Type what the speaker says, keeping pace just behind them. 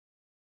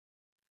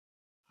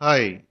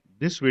Hi,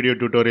 this video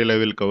tutorial I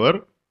will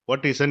cover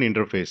what is an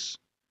interface.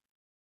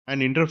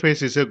 An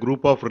interface is a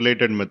group of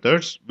related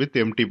methods with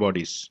empty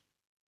bodies.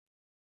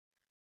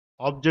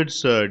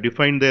 Objects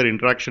define their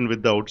interaction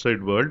with the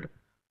outside world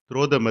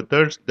through the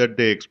methods that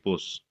they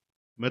expose.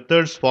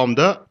 Methods form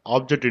the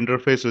object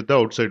interface with the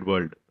outside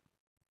world.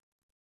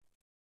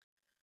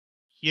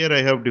 Here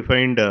I have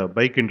defined a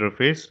bike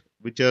interface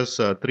which has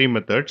three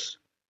methods: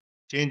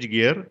 change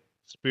gear,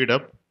 speed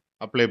up,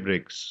 apply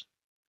brakes.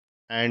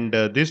 And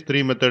these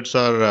three methods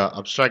are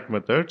abstract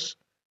methods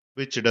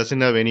which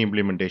doesn't have any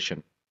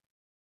implementation.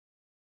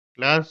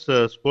 Class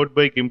Sport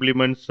Bike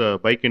implements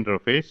bike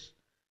interface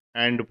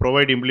and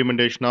provide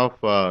implementation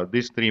of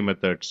these three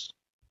methods.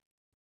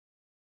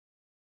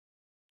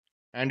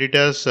 And it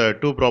has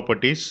two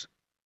properties,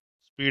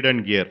 speed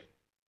and gear.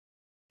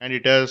 And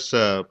it has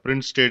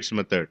print states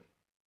method.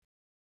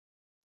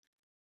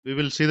 We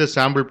will see the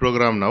sample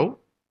program now.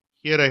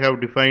 Here I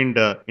have defined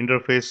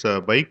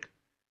interface bike.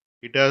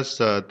 It has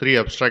three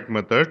abstract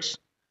methods: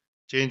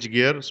 change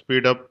gear,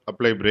 speed up,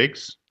 apply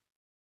brakes.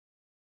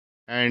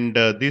 And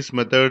these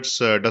methods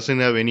doesn't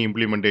have any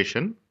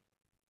implementation.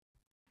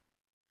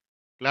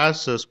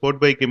 Class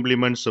Sport Bike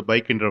implements a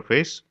bike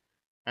interface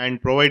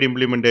and provide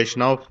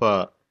implementation of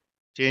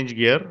change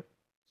gear,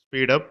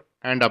 speed up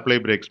and apply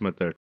brakes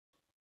method.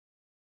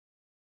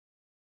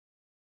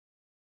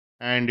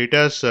 And it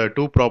has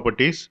two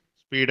properties,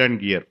 speed and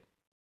gear.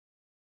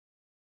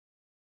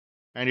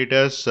 And it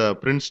has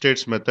print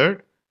states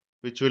method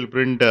which will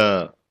print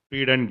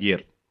speed and gear.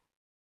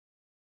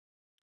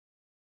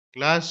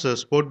 Class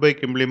Sport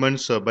Bike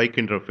implements a bike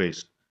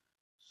interface.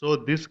 So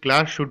this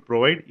class should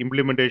provide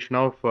implementation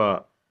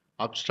of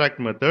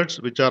abstract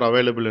methods which are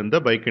available in the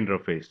bike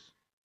interface.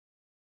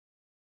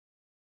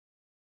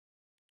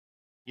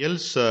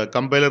 Else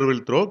compiler will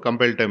throw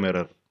compile time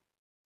error.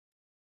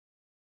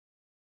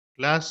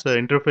 Class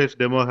interface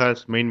demo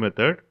has main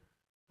method.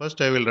 First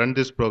I will run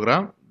this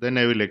program, then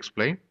I will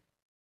explain.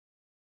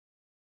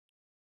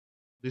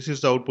 This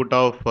is the output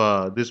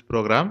of this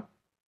program.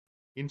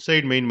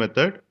 Inside main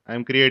method, I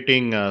am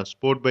creating a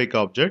sport bike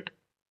object.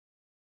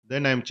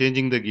 Then I am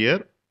changing the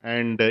gear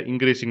and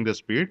increasing the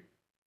speed.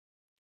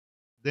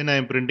 Then I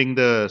am printing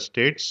the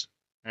states,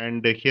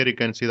 and here you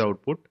can see the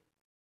output.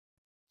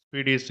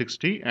 Speed is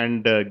 60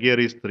 and gear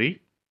is 3.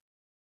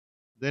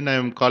 Then I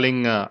am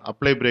calling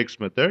apply brakes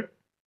method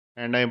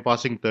and I am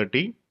passing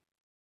 30.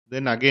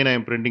 Then again I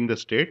am printing the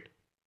state,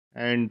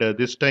 and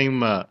this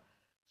time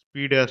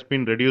speed has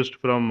been reduced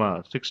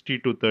from 60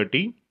 to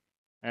 30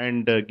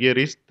 and gear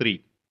is 3.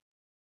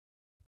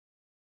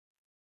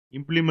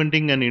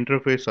 Implementing an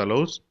interface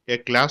allows a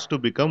class to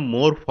become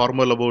more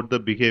formal about the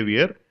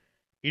behavior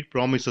it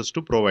promises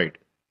to provide.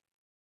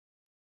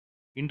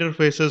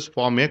 Interfaces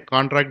form a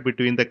contract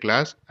between the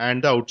class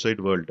and the outside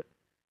world,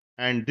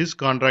 and this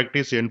contract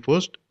is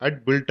enforced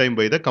at build time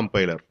by the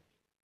compiler.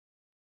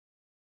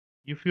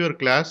 If your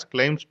class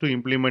claims to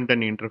implement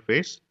an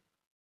interface,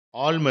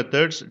 all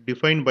methods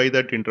defined by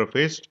that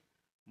interface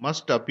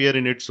must appear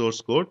in its source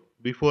code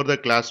before the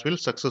class will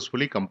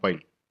successfully compile.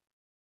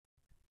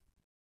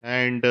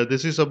 And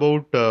this is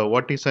about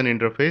what is an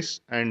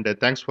interface, and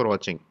thanks for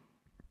watching.